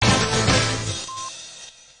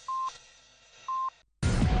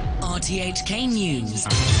RTHK News.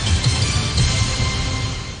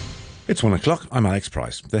 It's 1 o'clock. I'm Alex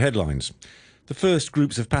Price. The headlines. The first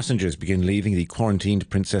groups of passengers begin leaving the quarantined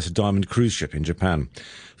Princess Diamond cruise ship in Japan.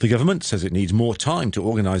 The government says it needs more time to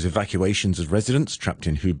organise evacuations of residents trapped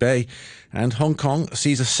in Hubei. And Hong Kong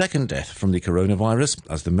sees a second death from the coronavirus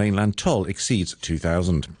as the mainland toll exceeds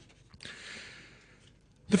 2,000.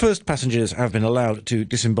 The first passengers have been allowed to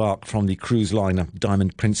disembark from the cruise liner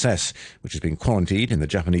Diamond Princess, which has been quarantined in the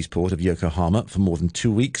Japanese port of Yokohama for more than 2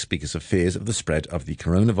 weeks because of fears of the spread of the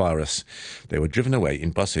coronavirus. They were driven away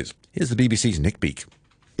in buses. Here's the BBC's Nick Beake.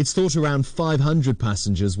 It's thought around 500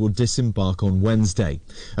 passengers will disembark on Wednesday.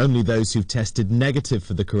 Only those who've tested negative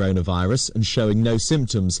for the coronavirus and showing no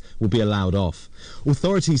symptoms will be allowed off.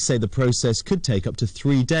 Authorities say the process could take up to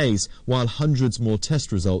 3 days, while hundreds more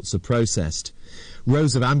test results are processed.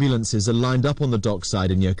 Rows of ambulances are lined up on the dockside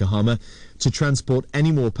in Yokohama to transport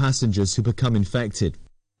any more passengers who become infected.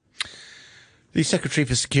 The Secretary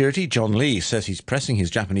for Security, John Lee, says he's pressing his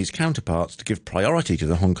Japanese counterparts to give priority to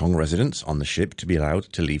the Hong Kong residents on the ship to be allowed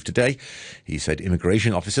to leave today. He said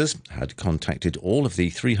immigration officers had contacted all of the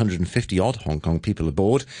 350-odd Hong Kong people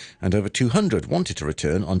aboard, and over 200 wanted to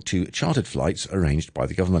return on 2 chartered flights arranged by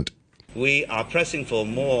the government. We are pressing for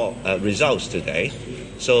more results today,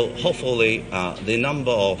 so hopefully the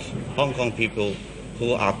number of Hong Kong people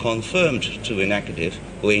who are confirmed to be negative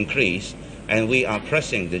will increase. And we are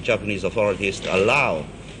pressing the Japanese authorities to allow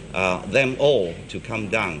them all to come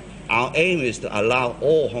down. Our aim is to allow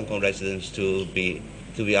all Hong Kong residents to be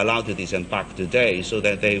allowed to disembark today so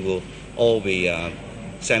that they will all be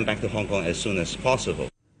sent back to Hong Kong as soon as possible.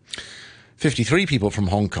 53 people from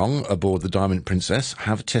Hong Kong aboard the Diamond Princess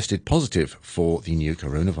have tested positive for the new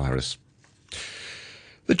coronavirus.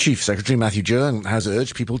 The Chief Secretary, Matthew Cheung, has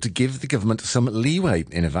urged people to give the government some leeway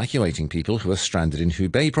in evacuating people who are stranded in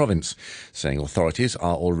Hubei province, saying authorities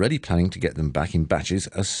are already planning to get them back in batches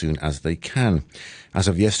as soon as they can. As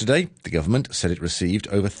of yesterday, the government said it received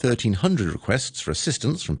over 1,300 requests for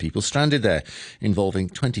assistance from people stranded there, involving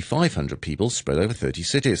 2,500 people spread over 30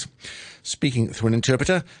 cities. Speaking through an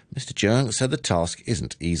interpreter, Mr. Cheung said the task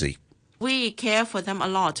isn't easy. We care for them a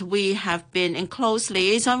lot. We have been in close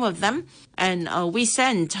liaison with them, and we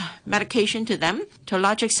send medication to them. To a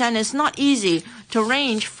large extent, it's not easy to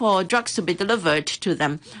arrange for drugs to be delivered to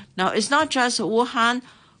them. Now, it's not just Wuhan.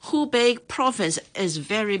 Hubei province is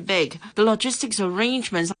very big. The logistics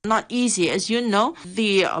arrangements are not easy. As you know,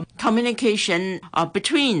 the communication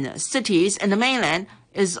between cities and the mainland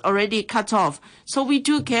is already cut off. So we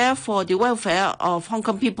do care for the welfare of Hong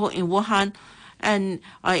Kong people in Wuhan. And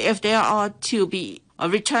if they are to be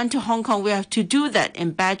returned to Hong Kong, we have to do that in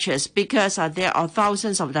batches because there are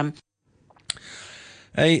thousands of them.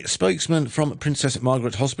 A spokesman from Princess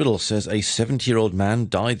Margaret Hospital says a 70-year-old man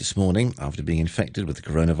died this morning after being infected with the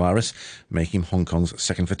coronavirus, making him Hong Kong's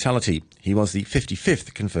second fatality. He was the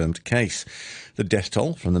 55th confirmed case. The death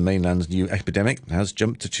toll from the mainland's new epidemic has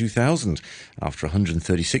jumped to 2,000 after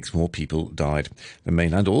 136 more people died. The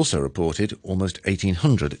mainland also reported almost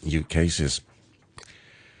 1,800 new cases.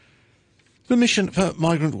 The Mission for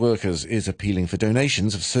Migrant Workers is appealing for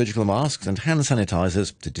donations of surgical masks and hand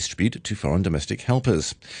sanitisers to distribute to foreign domestic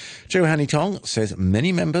helpers. Jo Hanny Tong says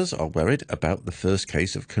many members are worried about the first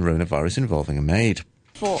case of coronavirus involving a maid.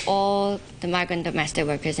 For all the migrant domestic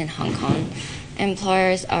workers in Hong Kong,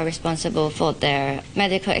 employers are responsible for their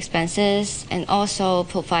medical expenses and also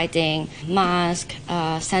providing mask,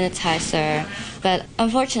 sanitizer. But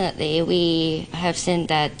unfortunately, we have seen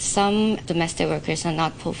that some domestic workers are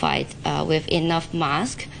not provided with enough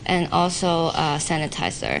mask and also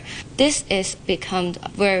sanitizer. This is become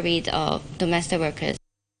worried of domestic workers.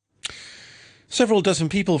 Several dozen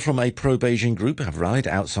people from a pro-Beijing group have rallied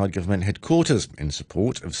outside government headquarters in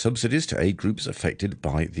support of subsidies to aid groups affected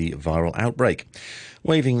by the viral outbreak.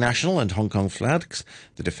 Waving national and Hong Kong flags,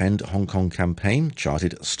 the Defend Hong Kong campaign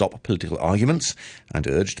charted Stop Political Arguments and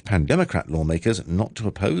urged pan-Democrat lawmakers not to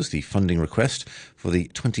oppose the funding request for the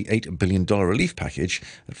 $28 billion relief package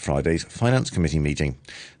at Friday's Finance Committee meeting.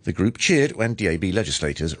 The group cheered when DAB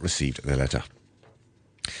legislators received their letter.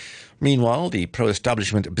 Meanwhile, the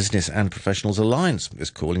Pro-Establishment Business and Professionals Alliance is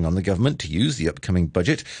calling on the government to use the upcoming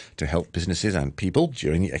budget to help businesses and people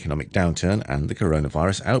during the economic downturn and the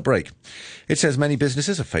coronavirus outbreak. It says many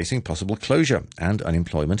businesses are facing possible closure and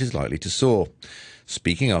unemployment is likely to soar.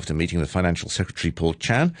 Speaking after meeting with Financial Secretary Paul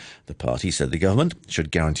Chan, the party said the government should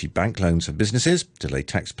guarantee bank loans for businesses, delay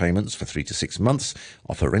tax payments for 3 to 6 months,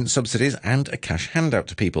 offer rent subsidies and a cash handout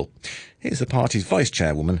to people. Here's the party's Vice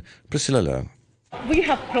Chairwoman, Priscilla Leung. We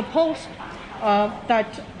have proposed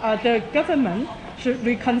that the government should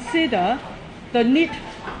reconsider the need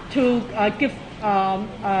to give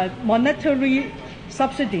monetary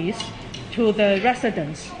subsidies to the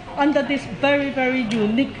residents under this very, very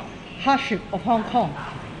unique hardship of Hong Kong.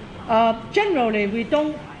 Generally, we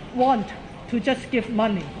don't want to just give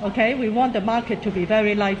money, okay? We want the market to be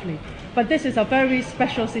very lively. But this is a very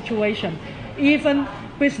special situation. Even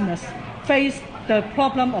business face the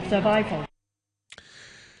problem of survival.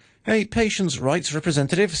 A patients' rights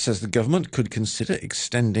representative says the government could consider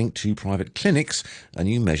extending to private clinics a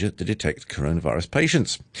new measure to detect coronavirus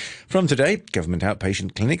patients. From today, government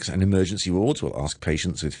outpatient clinics and emergency wards will ask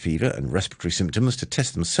patients with fever and respiratory symptoms to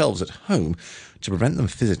test themselves at home to prevent them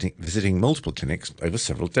visiting multiple clinics over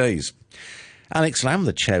several days. Alex Lam,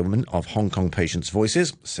 the chairwoman of Hong Kong Patients'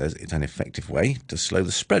 Voices, says it's an effective way to slow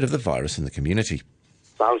the spread of the virus in the community.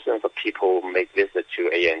 Thousands of people make visits to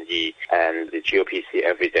A&E and the GOPC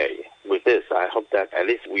every day. With this, I hope that at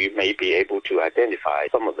least we may be able to identify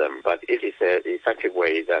some of them, but it is an effective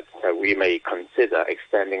way that we may consider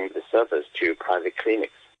extending the service to private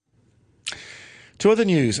clinics. To other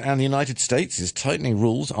news, and the United States is tightening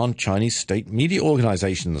rules on Chinese state media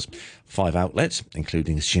organizations. 5 outlets,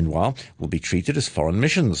 including Xinhua, will be treated as foreign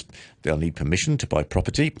missions. They'll need permission to buy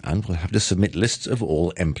property and will have to submit lists of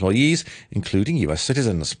all employees, including US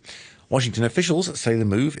citizens. Washington officials say the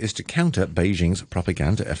move is to counter Beijing's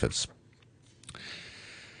propaganda efforts.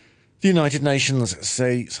 The United Nations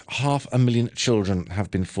says 500,000 children have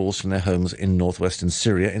been forced from their homes in northwestern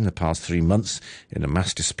Syria in the past 3 months in a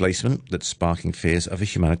mass displacement that's sparking fears of a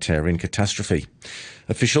humanitarian catastrophe.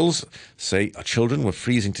 Officials say children were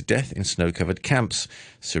freezing to death in snow-covered camps.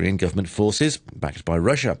 Syrian government forces, backed by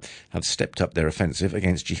Russia, have stepped up their offensive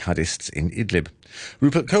against jihadists in Idlib.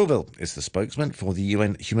 Rupert Colville is the spokesman for the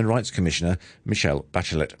UN Human Rights Commissioner, Michelle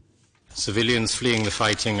Bachelet. Civilians fleeing the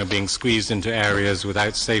fighting are being squeezed into areas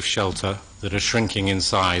without safe shelter that are shrinking in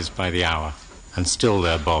size by the hour, and still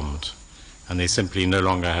they're bombed, and they simply no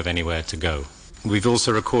longer have anywhere to go. We've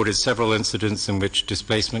also recorded several incidents in which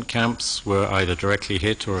displacement camps were either directly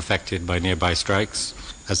hit or affected by nearby strikes.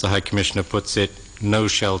 As the High Commissioner puts it, no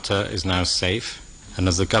shelter is now safe, and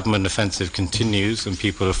as the government offensive continues and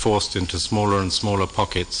people are forced into smaller and smaller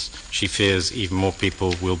pockets, she fears even more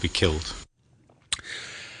people will be killed.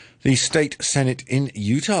 The state Senate in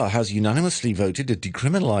Utah has unanimously voted to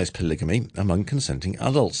decriminalise polygamy among consenting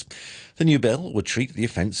adults. The new bill would treat the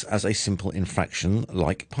offence as a simple infraction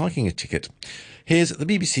like parking a ticket. Here's the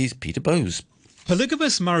BBC's Peter Bowes.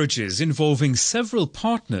 Polygamous marriages involving several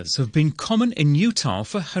partners have been common in Utah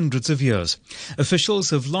for hundreds of years. Officials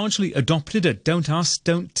have largely adopted a don't ask,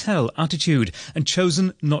 don't tell attitude and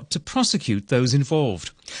chosen not to prosecute those involved.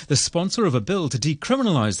 The sponsor of a bill to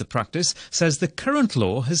decriminalise the practice says the current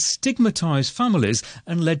law has stigmatised families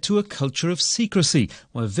and led to a culture of secrecy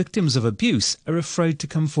where victims of abuse are afraid to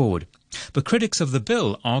come forward. But critics of the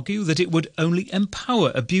bill argue that it would only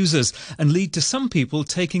empower abusers and lead to some people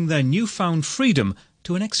taking their newfound freedom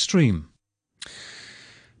to an extreme.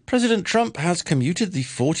 President Trump has commuted the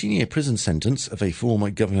 14-year prison sentence of a former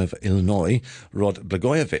governor of Illinois, Rod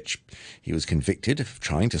Blagojevich. He was convicted of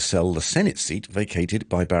trying to sell the Senate seat vacated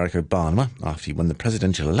by Barack Obama after he won the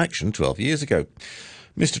presidential election 12 years ago.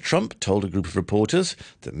 Mr. Trump told a group of reporters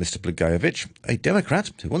that Mr. Blagojevich, a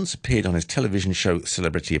Democrat who once appeared on his television show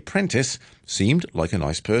Celebrity Apprentice, seemed like a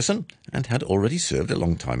nice person and had already served a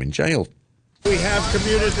long time in jail. We have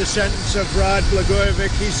commuted the sentence of Rod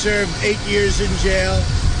Blagojevich. He served 8 years in jail.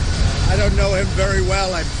 I don't know him very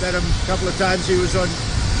well. I met him a couple of times. He was on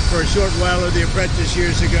for a short while of The Apprentice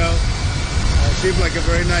years ago. Seemed like a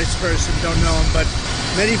very nice person. Don't know him, but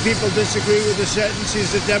many people disagree with the sentence.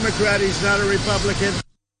 He's a Democrat. He's not a Republican.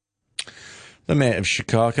 The mayor of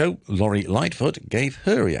Chicago, Lori Lightfoot, gave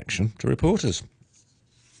her reaction to reporters.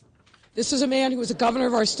 This is a man who was a governor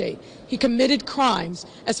of our state. He committed crimes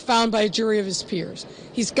as found by a jury of his peers.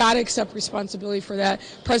 He's got to accept responsibility for that.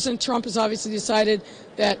 President Trump has obviously decided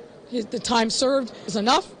that the time served is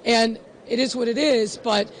enough, and it is what it is,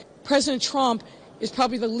 but President Trump is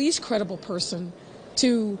probably the least credible person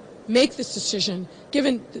to make this decision,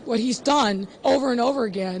 given what he's done over and over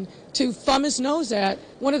again to thumb his nose at.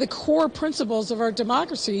 One of the core principles of our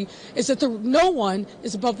democracy is that no one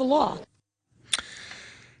is above the law.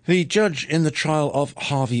 The judge in the trial of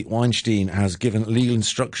Harvey Weinstein has given legal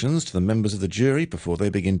instructions to the members of the jury before they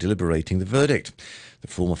begin deliberating the verdict. The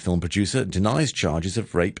former film producer denies charges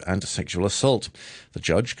of rape and sexual assault. The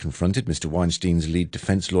judge confronted Mr. Weinstein's lead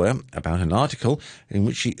defence lawyer about an article in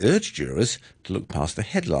which she urged jurors to look past the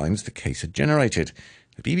headlines the case had generated.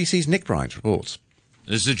 The BBC's Nick Bryant reports.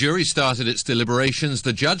 As the jury started its deliberations,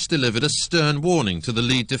 the judge delivered a stern warning to the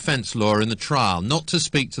lead defence lawyer in the trial not to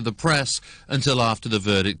speak to the press until after the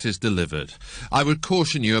verdict is delivered. I would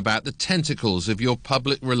caution you about the tentacles of your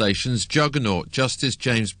public relations juggernaut, Justice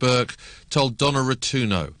James Burke told Donna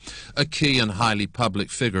Rotunno, a key and highly public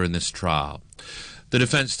figure in this trial. The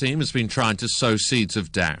defence team has been trying to sow seeds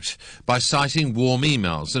of doubt by citing warm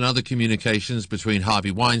emails and other communications between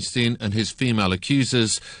Harvey Weinstein and his female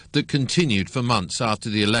accusers that continued for months after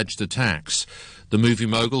the alleged attacks. The movie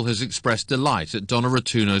mogul has expressed delight at Donna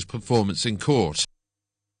Rotunno's performance in court.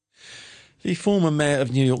 The former mayor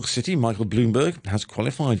of New York City, Michael Bloomberg, has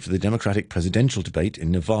qualified for the Democratic presidential debate in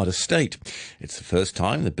Nevada State. It's the first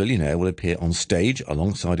time the billionaire will appear on stage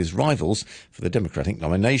alongside his rivals for the Democratic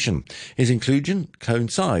nomination. His inclusion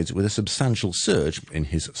coincides with a substantial surge in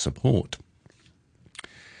his support.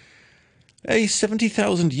 A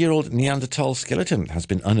 70,000-year-old Neanderthal skeleton has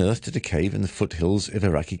been unearthed at a cave in the foothills of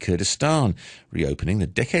Iraqi Kurdistan, reopening the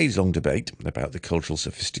decades-long debate about the cultural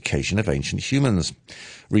sophistication of ancient humans.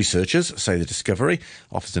 Researchers say the discovery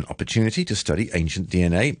offers an opportunity to study ancient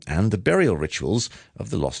DNA and the burial rituals of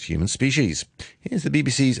the lost human species. Here's the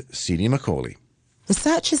BBC's Celia Macaulay.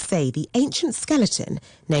 Researchers say the ancient skeleton,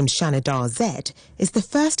 named Shanidar Z, is the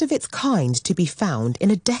first of its kind to be found in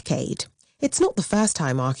a decade. It's not the first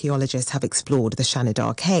time archaeologists have explored the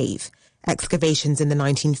Shanidar cave. Excavations in the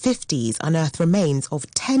 1950s unearthed remains of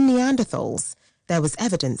 10 Neanderthals. There was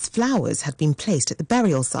evidence flowers had been placed at the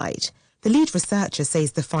burial site. The lead researcher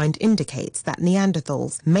says the find indicates that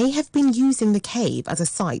Neanderthals may have been using the cave as a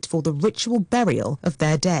site for the ritual burial of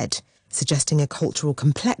their dead, suggesting a cultural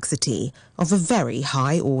complexity of a very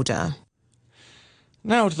high order.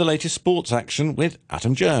 Now to the latest sports action with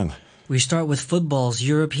Adam Jung. We start with football's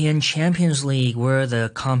European Champions League, where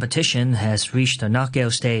the competition has reached the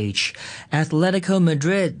knockout stage. Atletico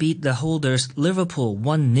Madrid beat the holders Liverpool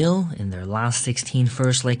 1-0 in their last 16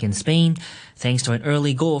 first leg in Spain, thanks to an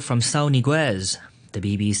early goal from Saul Niguez. The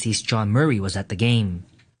BBC's John Murray was at the game.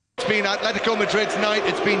 It's been Atletico Madrid's night,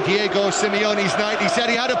 it's been Diego Simeone's night. He said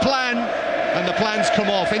he had a plan, and the plan's come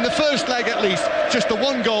off. In the first leg at least, just the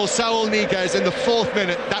one goal, Saul Niguez, in the 4th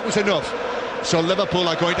minute, that was enough. So Liverpool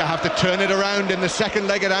are going to have to turn it around in the second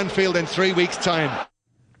leg at Anfield in 3 weeks' time.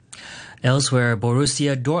 Elsewhere,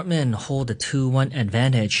 Borussia Dortmund hold a 2-1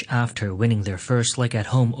 advantage after winning their first leg at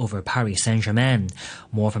home over Paris Saint-Germain.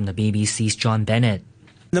 More from the BBC's John Bennett.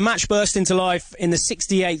 The match burst into life in the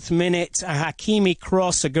 68th minute. A Hakimi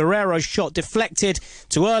cross, a Guerrero shot deflected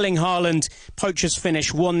to Erling Haaland. Poachers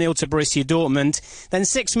finish 1-0 to Borussia Dortmund. Then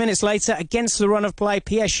 6 minutes later, against the run of play,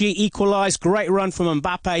 PSG equalised. Great run from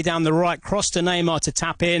Mbappe down the right, cross to Neymar to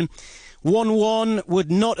tap in. 1-1 would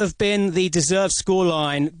not have been the deserved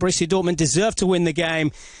scoreline. Borussia Dortmund deserved to win the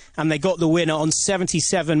game, and they got the winner on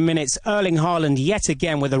 77 minutes. Erling Haaland yet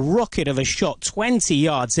again with a rocket of a shot 20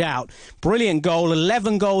 yards out. Brilliant goal,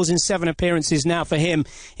 11 goals in 7 appearances now for him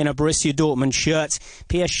in a Borussia Dortmund shirt.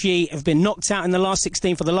 PSG have been knocked out in the last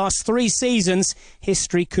 16 for the last 3 seasons.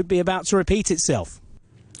 History could be about to repeat itself.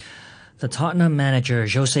 The Tottenham manager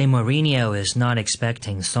Jose Mourinho is not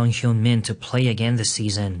expecting Son Heung-min to play again this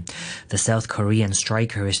season. The South Korean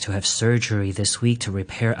striker is to have surgery this week to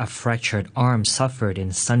repair a fractured arm suffered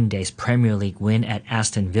in Sunday's Premier League win at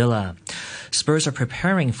Aston Villa. Spurs are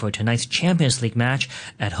preparing for tonight's Champions League match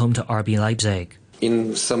at home to RB Leipzig.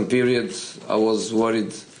 In some periods, I was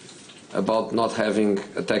worried about not having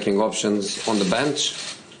attacking options on the bench.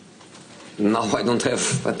 Now I don't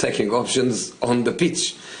have attacking options on the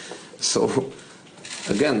pitch. So,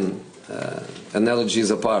 again, analogies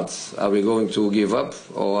apart, are we going to give up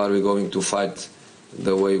or are we going to fight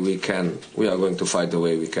the way we can? We are going to fight the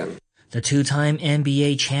way we can. The two-time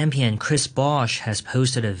NBA champion Chris Bosh has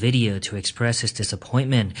posted a video to express his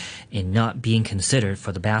disappointment in not being considered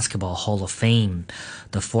for the Basketball Hall of Fame.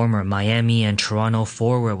 The former Miami and Toronto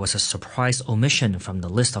forward was a surprise omission from the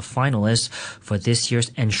list of finalists for this year's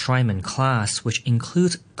enshrinement class, which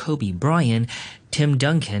includes Kobe Bryant, Tim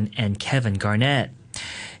Duncan, and Kevin Garnett.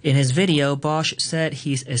 In his video, Bosh said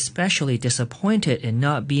he's especially disappointed in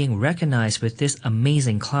not being recognized with this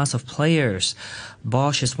amazing class of players.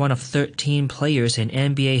 Bosh is one of 13 players in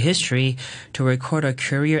NBA history to record a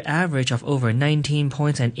career average of over 19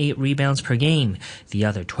 points and 8 rebounds per game. The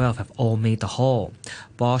other 12 have all made the Hall.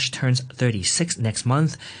 Bosh turns 36 next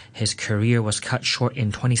month. His career was cut short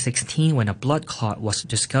in 2016 when a blood clot was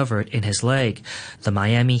discovered in his leg. The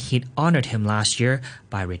Miami Heat honored him last year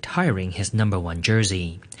by retiring his number 1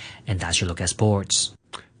 jersey. And that's your look at sports.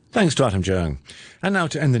 Thanks to Adam Jung. And now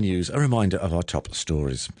to end the news, a reminder of our top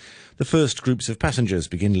stories. the first groups of passengers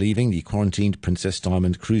begin leaving the quarantined Princess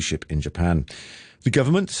Diamond cruise ship in Japan. The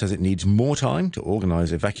government says it needs more time to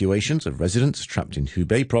organise evacuations of residents trapped in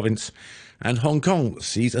Hubei province, and Hong Kong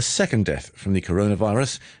sees a second death from the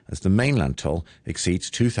coronavirus as the mainland toll exceeds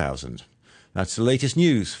 2,000. That's the latest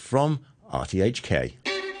news from RTHK.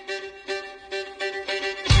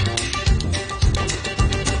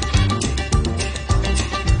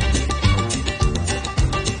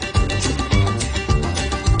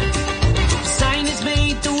 Sign is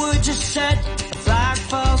made, the words are said, a flag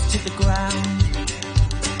falls to the ground.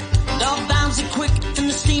 All bounds are quick and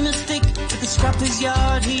the steam is thick, but the scrapper's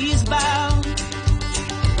yard he is bound.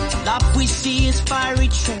 Up we see his fiery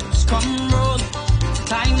trails come rolling,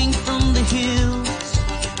 climbing from the hills.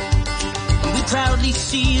 We proudly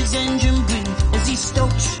see his engine breathe as he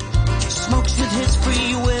smokes with his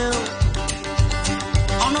free will.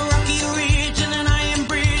 On a rocky ridge and an iron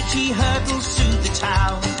bridge he hurtles through the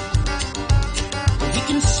town. He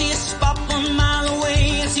can see a spot 1 mile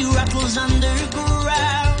away as he rattles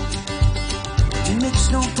underground. He makes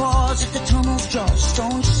no pause at the tunnel's jaw,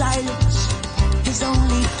 strong silence, his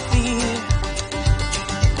only fear.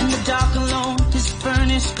 In the dark alone, his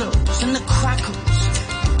furnace glows, and the crackles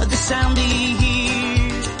of the sound he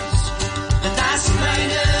hears. The last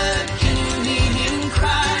rider, can you hear him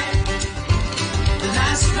cry? The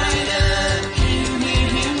last rider, can you hear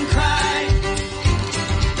him cry?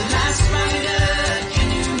 The last rider, can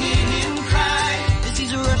you hear him cry? As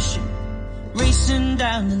he's rushing, racing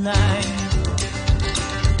down the line.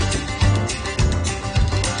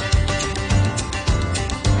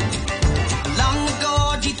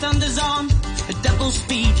 Thunders on, at double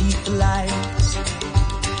speed he flies,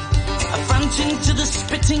 affronting to the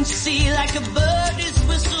spitting sea like a bird his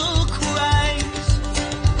whistle cries.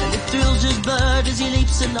 And it thrills his blood as he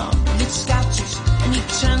leaps along, and it scouts and he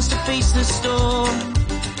turns to face the storm.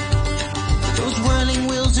 Those whirling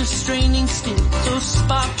wheels are straining still, those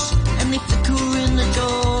sparks and they flicker in the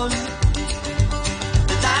dawn.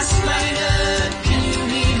 The last rider, can you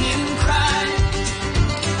hear him cry?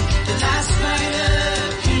 The last rider,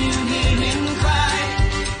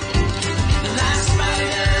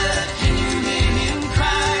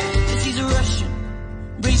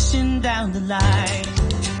 down the line.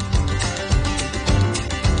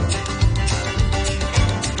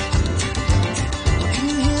 Can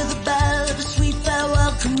you hear the bell of a sweet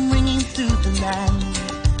farewell come ringing through the land?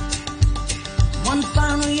 One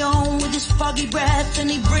final yawn with his foggy breath and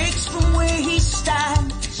he breaks from where he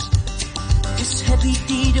stands. This heavy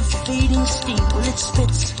deed of fading steam, well it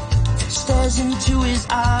spits, stares into his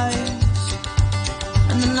eyes.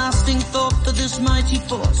 And the lasting thought for this mighty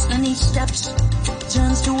force, then he steps,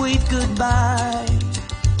 turns to wave goodbye.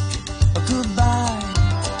 Oh, goodbye.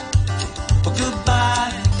 Oh,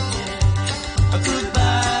 goodbye. Oh, goodbye.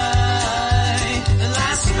 The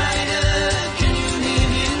last rider, can you hear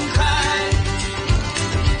him cry?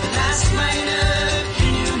 The last rider,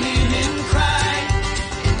 can you hear him cry?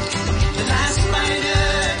 The last rider,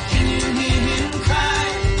 can you hear him cry?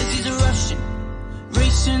 As he's rushing,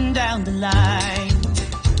 racing down the line.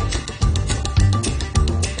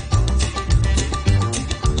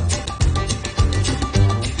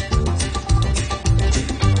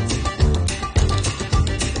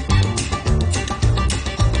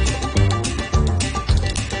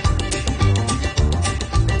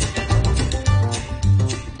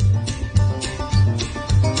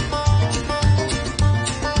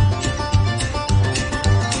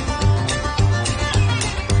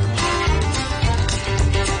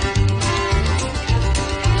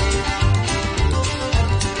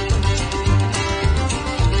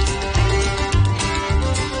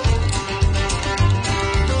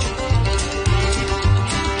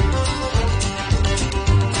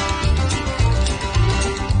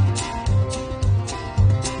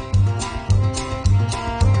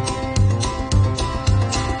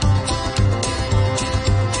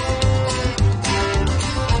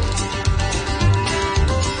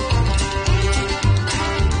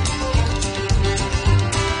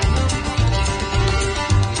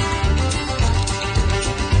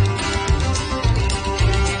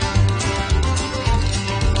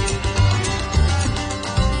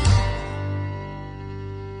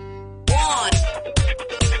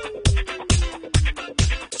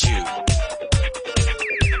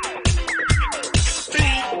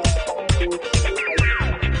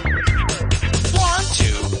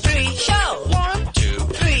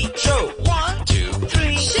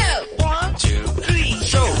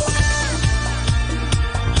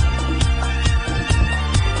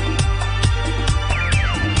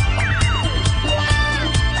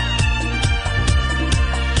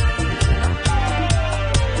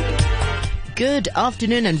 Good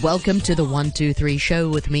afternoon and welcome to the 123 show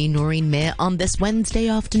with me, Noreen Mir, on this Wednesday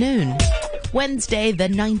afternoon. Wednesday, the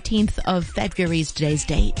 19th of February is today's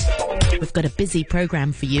date. We've got a busy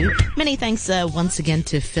program for you. Many thanks once again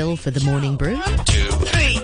to Phil for the morning brew.